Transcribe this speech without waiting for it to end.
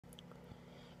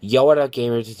Yo, what up,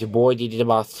 gamers? It's your boy,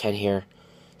 DD10 here.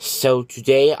 So,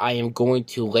 today I am going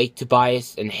to Lake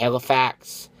Tobias in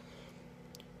Halifax.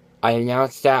 I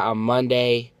announced that on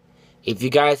Monday. If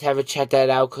you guys haven't checked that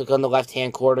out, click on the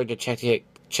left-hand corner to check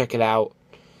it out.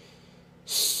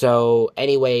 So,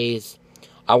 anyways,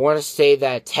 I want to say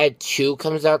that Ted 2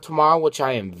 comes out tomorrow, which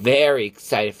I am very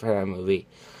excited for that movie.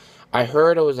 I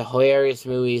heard it was a hilarious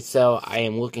movie, so I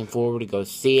am looking forward to go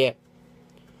see it.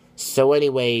 So,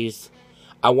 anyways,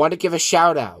 I want to give a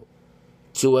shout out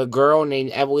to a girl named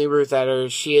Emily Ruth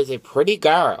Etter. She is a pretty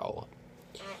girl.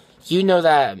 You know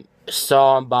that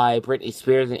song by Britney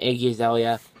Spears and Iggy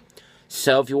Azalea.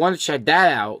 So if you want to check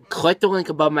that out, click the link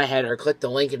above my head or click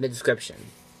the link in the description.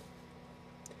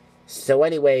 So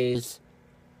anyways,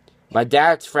 my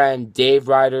dad's friend Dave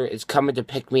Ryder is coming to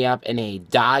pick me up in a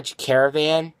Dodge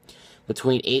Caravan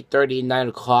between 8:30 and 9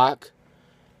 o'clock,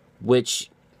 which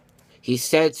he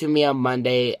said to me on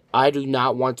Monday, I do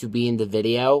not want to be in the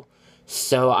video,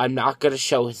 so I'm not going to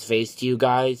show his face to you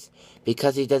guys,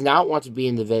 because he does not want to be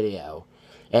in the video,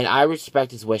 and I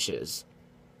respect his wishes.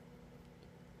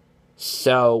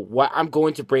 So, what I'm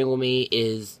going to bring with me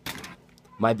is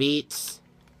my Beats,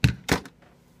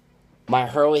 my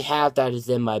Hurley hat that is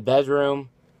in my bedroom,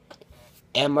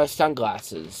 and my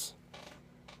sunglasses.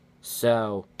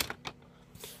 So,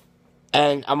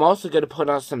 and I'm also going to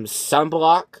put on some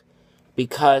sunblock,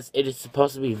 because it is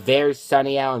supposed to be very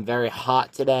sunny out and very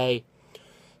hot today.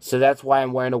 So that's why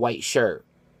I'm wearing a white shirt.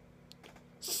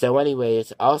 So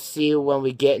anyways, I'll see you when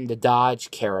we get in the Dodge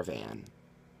Caravan.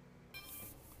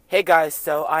 Hey guys,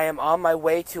 so I am on my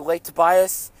way to Lake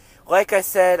Tobias. Like I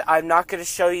said, I'm not going to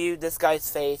show you this guy's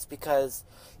face because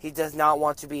he does not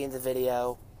want to be in the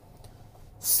video.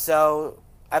 So,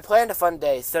 I planned a fun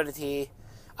day, so did he.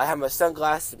 I have my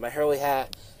sunglasses, my Hurley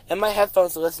hat, and my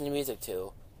headphones to listen to music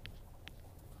to.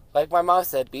 Like my mom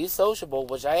said, be sociable,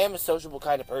 which I am a sociable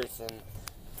kind of person.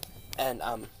 And,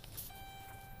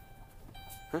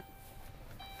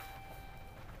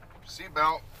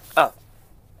 Seatbelt. Oh.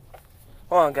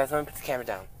 Hold on, guys, let me put the camera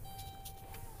down.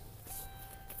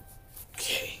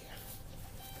 Okay.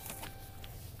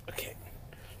 Okay.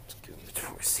 Let's do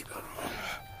my seatbelt on.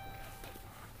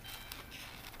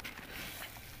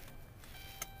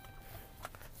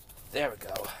 There we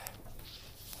go.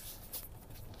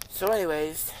 So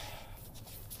anyways,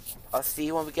 I'll see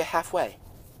you when we get halfway.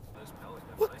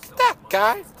 What's that,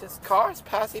 guys? Just cars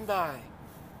passing by.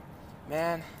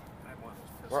 Man,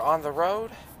 we're on the road.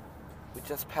 We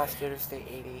just passed Interstate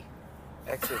 80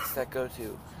 exits that go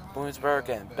to Bloomsburg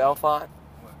and Belfont.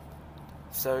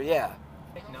 So yeah.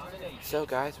 So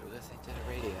guys, we're listening to the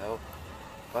radio,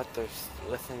 but they're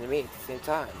listening to me at the same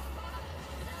time.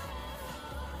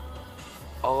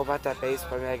 All About That Bass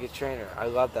by Meghan Trainor. I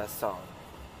love that song.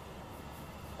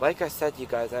 Like I said to you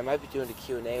guys, I might be doing a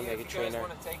Q&A with Meghan Trainor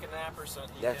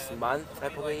next month, I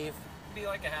believe. Be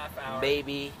like a half hour.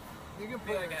 Maybe. You can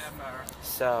be like a half hour.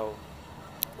 So,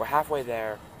 we're halfway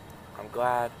there. I'm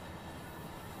glad.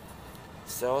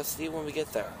 So, let's see when we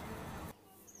get there.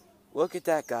 Look at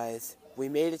that, guys. We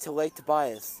made it to Lake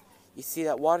Tobias. You see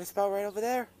that water spout right over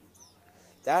there?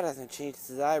 That hasn't changed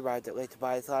since I arrived at Lake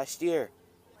Tobias last year.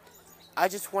 I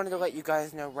just wanted to let you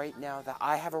guys know right now that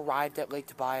I have arrived at Lake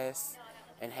Tobias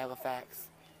in Halifax.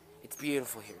 It's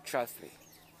beautiful here, trust me.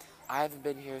 I haven't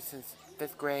been here since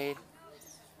 5th grade.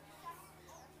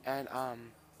 And,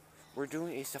 we're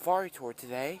doing a safari tour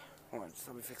today. Hold on, just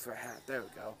let me fix my hat. There we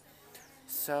go.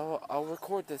 So, I'll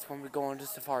record this when we go on the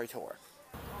safari tour.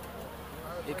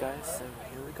 Hey guys, so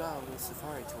here we go on the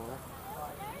safari tour.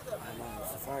 I'm on the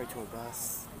safari tour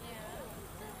bus.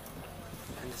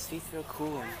 And the seats feel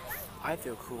cool, and I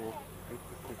feel cool.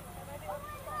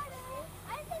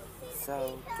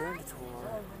 So, during the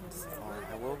tour, safari,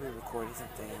 I will be recording some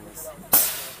things.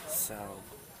 So,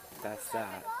 that's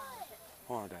that.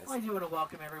 Hold on, guys. Well, I do want to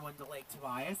welcome everyone to Lake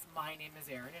Tobias. My name is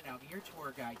Aaron, and I'll be your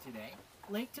tour guide today.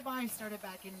 Lake Tobias started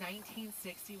back in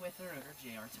 1960 with their owner,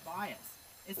 J.R. Tobias.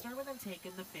 It started with them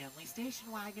taking the family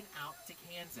station wagon out to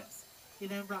Kansas. He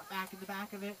then brought back in the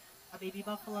back of it a baby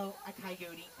buffalo, a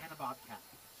coyote, and a bobcat,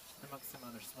 amongst some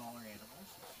other smaller animals.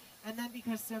 And then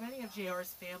because so many of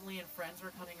JR's family and friends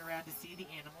were coming around to see the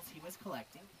animals he was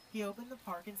collecting, he opened the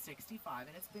park in '65,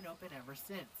 and it's been open ever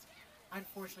since.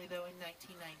 Unfortunately, though, in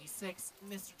 1996,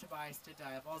 Mr. Tobias did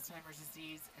die of Alzheimer's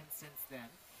disease, and since then,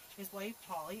 his wife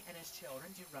Polly and his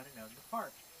children do run and own the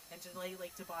park. And today,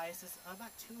 Lake Tobias is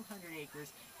about 200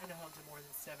 acres and a home to more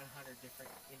than 700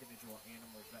 different individual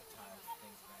animals, reptiles,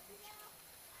 things of that nature.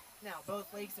 Now,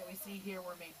 both lakes that we see here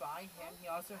were made by him.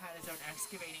 He also had his own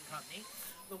excavating company.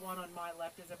 The one on my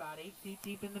left is about 8 feet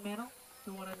deep in the middle.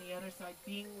 The one on the other side,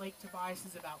 being Lake Tobias,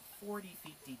 is about 40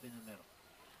 feet deep in the middle.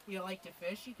 You like to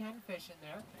fish, you can fish in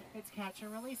there. It's catch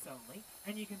and release only,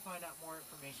 and you can find out more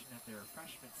information at the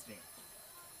refreshment stand.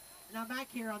 Now back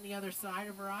here on the other side,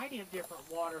 a variety of different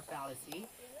waterfowl to see,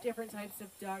 different types of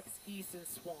ducks, geese, and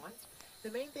swans. The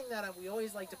main thing that we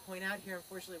always like to point out here,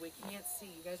 unfortunately we can't see,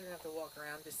 you guys are going to have to walk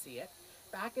around to see it.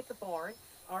 Back at the barn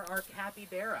are our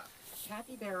capybara.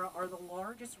 Capybara are the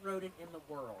largest rodent in the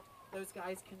world. Those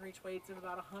guys can reach weights of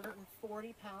about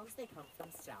 140 pounds. They come from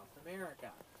South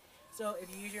America. So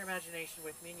if you use your imagination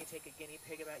with me and you take a guinea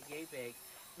pig about yay big,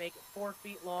 make it 4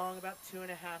 feet long, about 2.5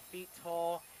 feet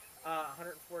tall,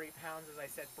 140 pounds, as I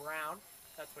said, brown,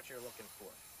 that's what you're looking for.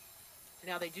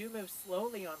 Now they do move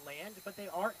slowly on land, but they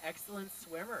are excellent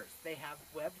swimmers. They have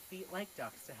webbed feet like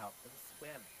ducks to help them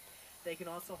swim. They can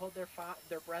also hold their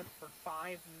breath for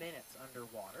 5 minutes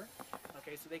underwater.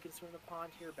 Okay, so they can swim the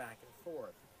pond here back and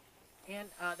forth. And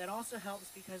that also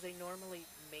helps because they normally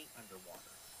mate underwater.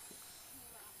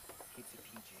 Keeps it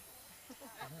PG.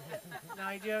 Now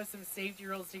I do have some safety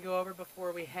rules to go over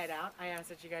before we head out. I ask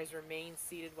that you guys remain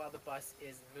seated while the bus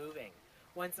is moving.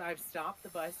 Once I've stopped the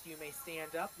bus, you may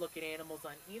stand up, look at animals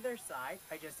on either side.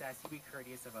 I just ask you to be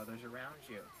courteous of others around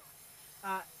you.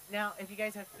 Now, if you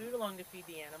guys have food along to feed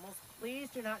the animals, please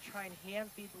do not try and hand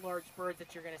feed the large birds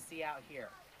that you're going to see out here.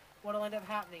 What will end up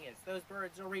happening is those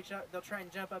birds will reach up, they'll try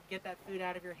and jump up, get that food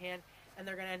out of your hand, and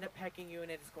they're going to end up pecking you,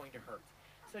 and it is going to hurt.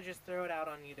 So just throw it out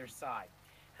on either side.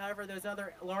 However, those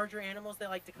other larger animals that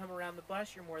like to come around the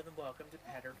bus, you're more than welcome to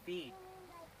pet or feed.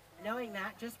 Knowing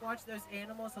that, just watch those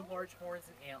animals with large horns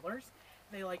and antlers.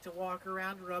 They like to walk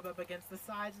around, rub up against the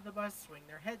sides of the bus, swing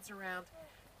their heads around.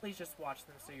 Please just watch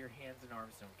them so your hands and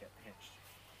arms don't get pinched.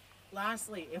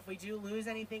 Lastly, if we do lose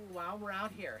anything while we're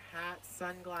out here, hats,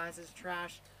 sunglasses,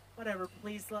 trash, whatever,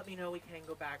 please let me know, we can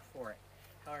go back for it.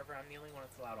 However, I'm the only one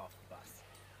that's allowed off the bus.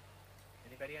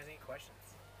 Anybody has any questions?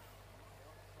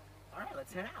 Alright,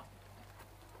 let's head out.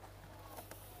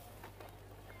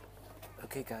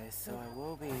 Okay guys, so I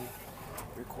will be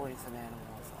recording some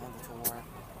animals on the tour,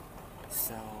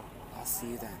 so I'll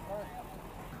see you then.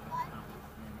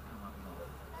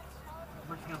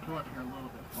 We're just going to pull up here a little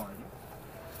bit farther.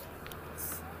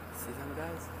 See them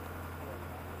guys?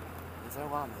 These are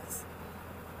llamas.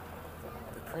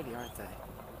 They're pretty, aren't they?